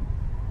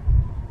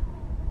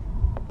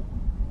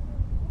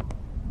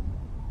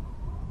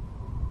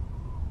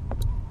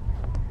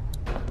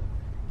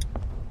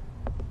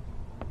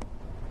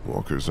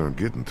 Walkers aren't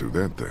getting through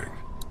that thing.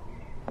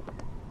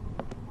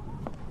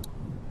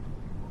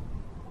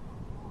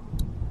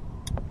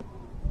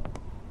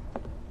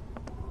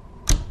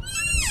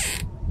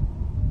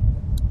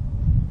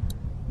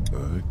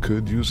 I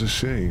could use a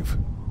shave.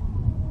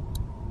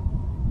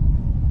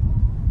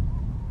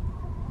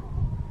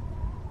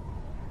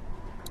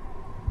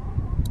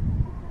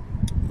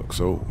 Looks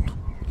old.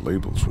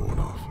 Label's worn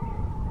off.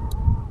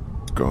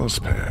 Gauze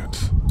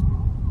pads.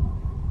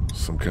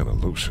 Some kind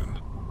of lotion.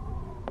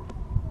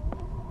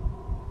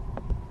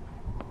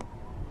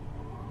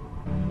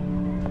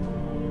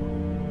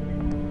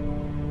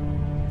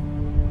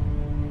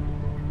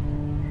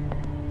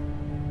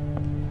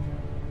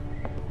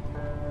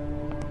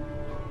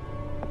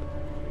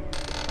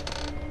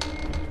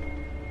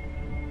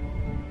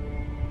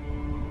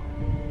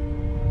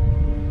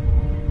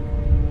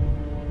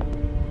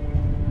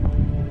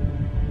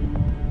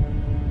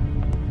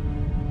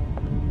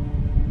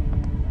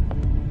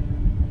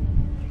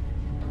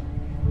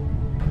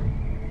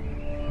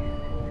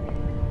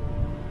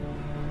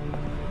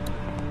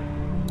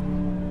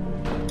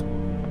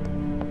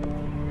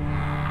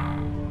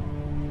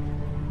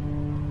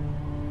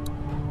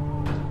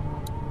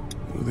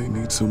 They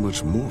need so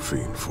much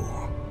morphine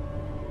for?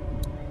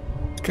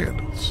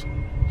 Candles.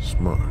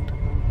 Smart.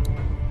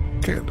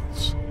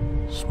 Candles.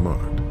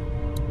 Smart.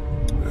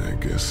 I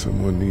guess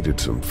someone needed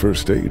some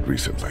first aid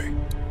recently.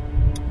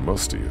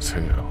 Musty as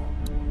hell.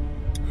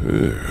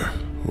 Ugh,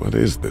 what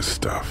is this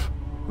stuff?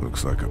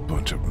 Looks like a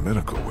bunch of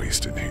medical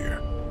waste in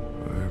here.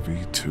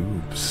 IV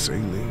tubes,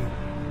 saline.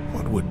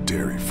 What would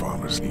dairy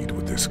farmers need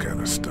with this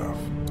kind of stuff?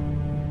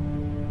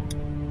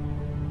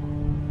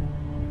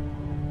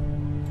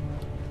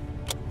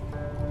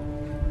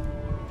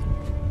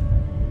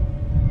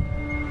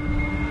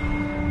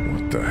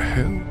 What the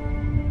hell?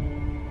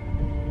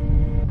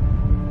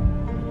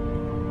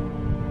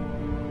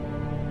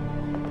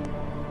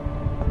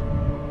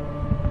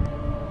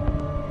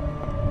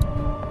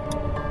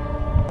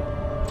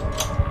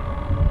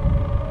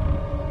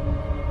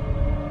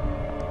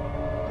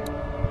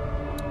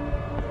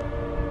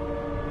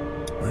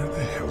 Where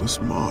the hell is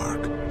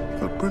Mark? I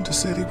thought Brenda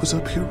said he was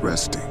up here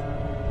resting.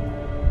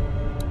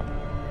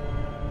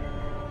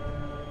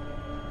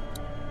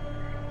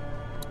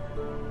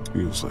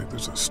 Feels like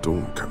there's a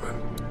storm coming.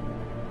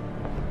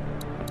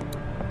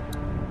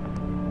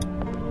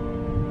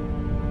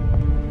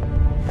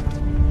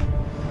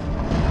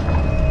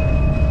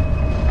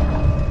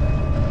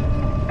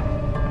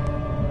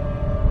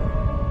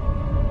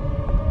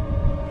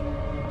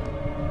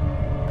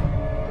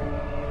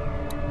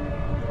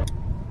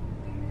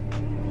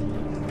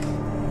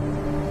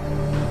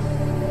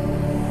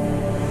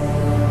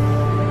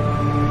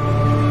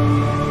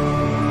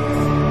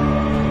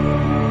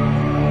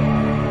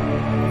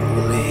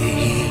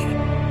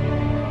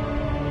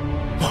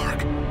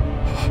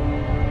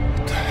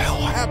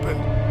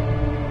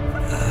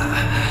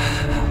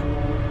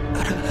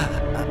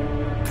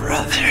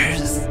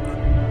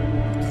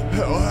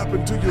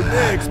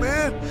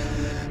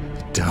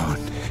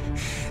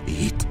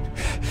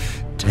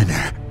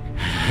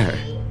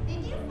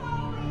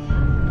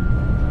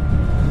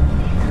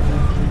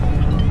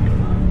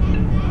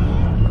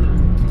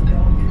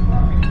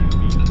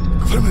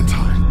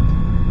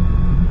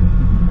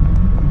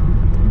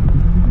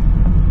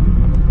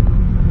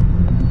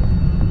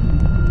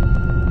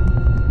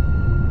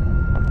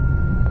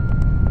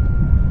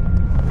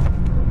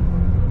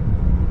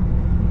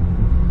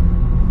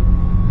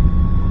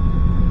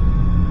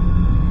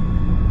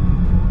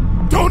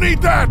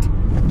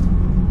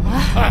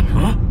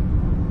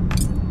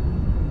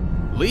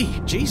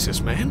 Lee,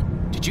 Jesus, man.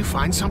 Did you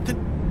find something?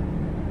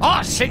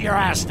 Oh, sit your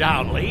ass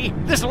down, Lee.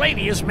 This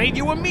lady has made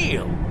you a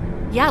meal.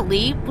 Yeah,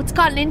 Lee, what's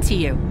gotten into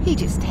you? He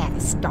just had a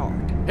start.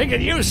 He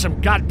could use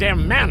some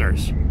goddamn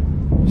manners.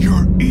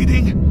 You're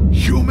eating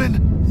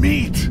human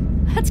meat!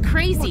 That's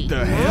crazy. What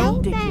the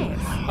hell?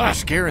 Now,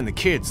 Scaring the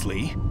kids,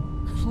 Lee.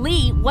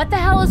 Lee, what the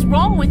hell is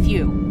wrong with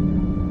you?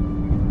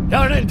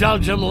 Don't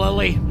indulge him,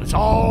 Lily. There's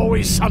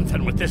always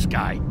something with this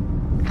guy.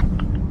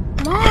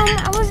 Mom,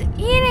 I was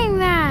eating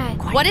that.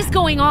 What is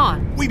going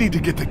on? We need to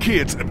get the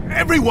kids and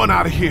everyone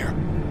out of here.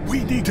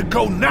 We need to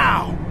go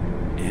now.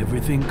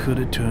 Everything could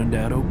have turned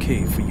out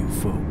okay for you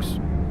folks.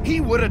 He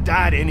would have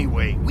died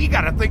anyway. We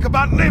gotta think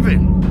about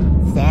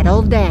living.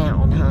 settle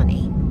down,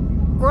 honey.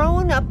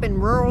 Growing up in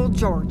rural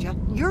Georgia,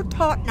 you're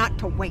taught not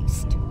to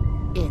waste.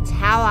 It's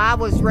how I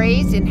was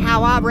raised and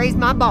how I raised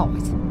my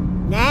boys.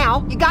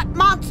 Now, you got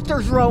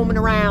monsters roaming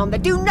around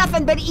that do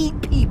nothing but eat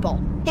people.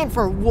 And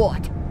for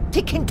what?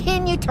 To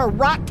continue to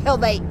rot till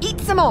they eat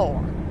some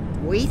more.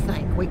 We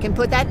think we can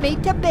put that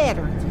meat to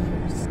better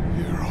use.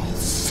 You're all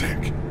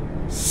sick.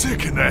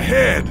 Sick in the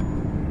head.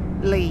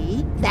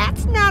 Lee,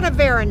 that's not a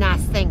very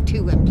nice thing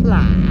to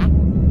imply.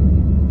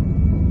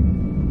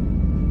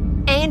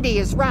 Andy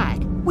is right.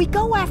 We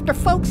go after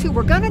folks who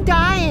were gonna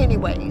die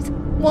anyways,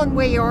 one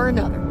way or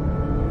another.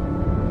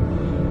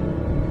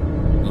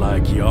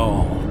 Like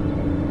y'all.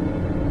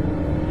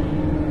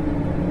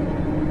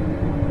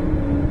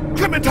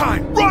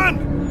 Clementine,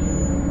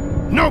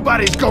 run!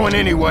 Nobody's going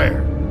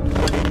anywhere.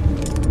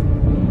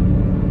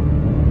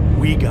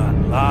 We got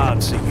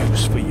lots of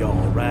use for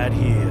y'all right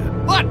here.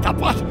 What the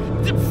what?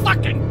 The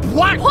fucking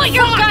black Put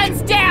your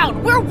guns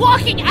down! We're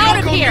walking out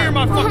of here! Near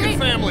my fucking Mommy,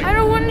 family. I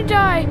don't want to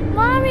die.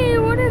 Mommy,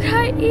 what did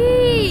I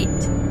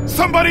eat?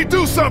 Somebody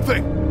do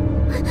something!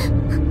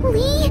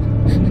 Lee?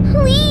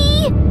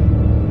 Lee?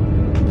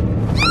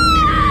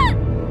 Ah!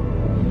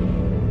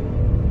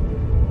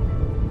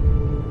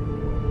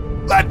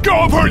 Let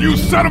go of her, you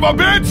son of a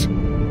bitch!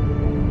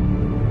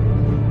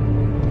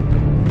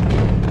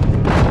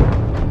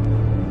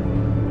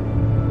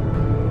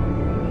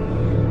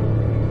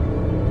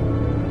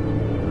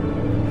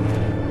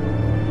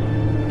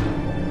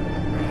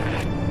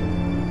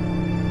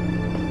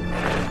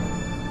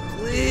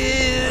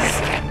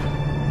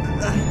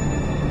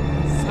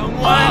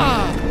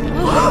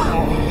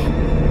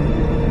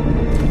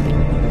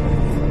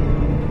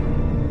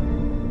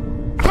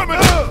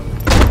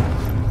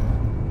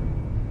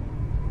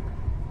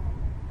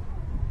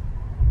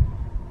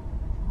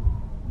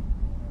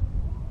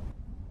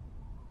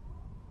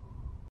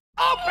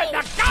 Open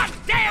the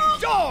goddamn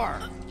door!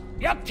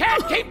 You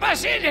can't keep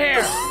us in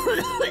here!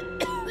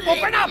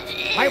 Open up!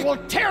 I will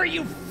tear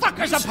you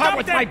fuckers apart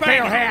with my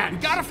bare hands!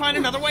 We gotta find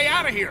another way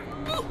out of here.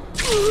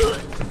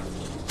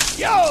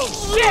 You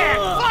sick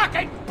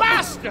fucking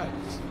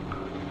bastards!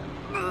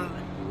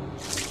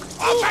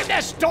 Open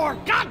this door,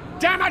 god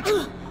damn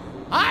it!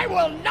 I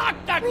will knock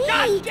the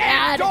goddamn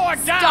Dad, door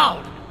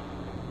down!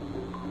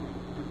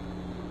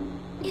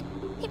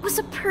 It was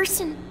a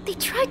person. They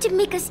tried to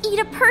make us eat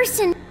a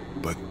person.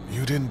 But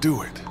you didn't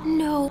do it.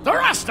 No. The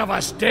rest of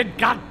us did,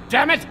 god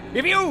damn it!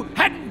 If you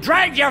hadn't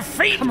dragged your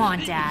feet... Come on,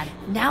 Dad.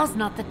 Now's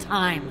not the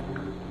time.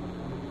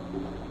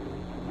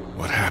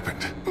 What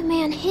happened? The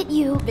man hit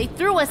you. They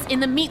threw us in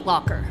the meat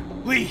locker.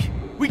 Lee,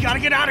 we gotta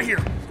get out of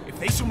here. If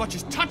they so much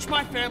as touch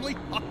my family,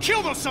 I'll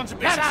kill those sons of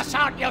bitches. Get us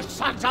out, you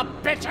sons of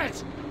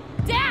bitches!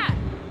 Dad!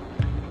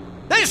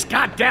 This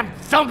goddamn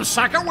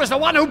thumbsucker was the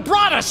one who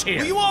brought us here!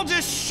 Will you all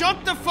just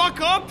shut the fuck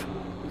up?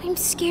 I'm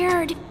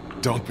scared.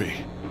 Don't be.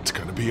 It's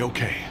gonna be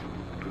okay.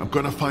 I'm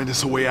gonna find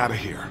us a way out of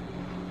here.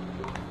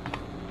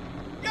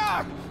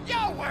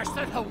 You're worse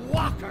than the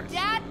walkers!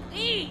 Dad,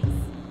 please!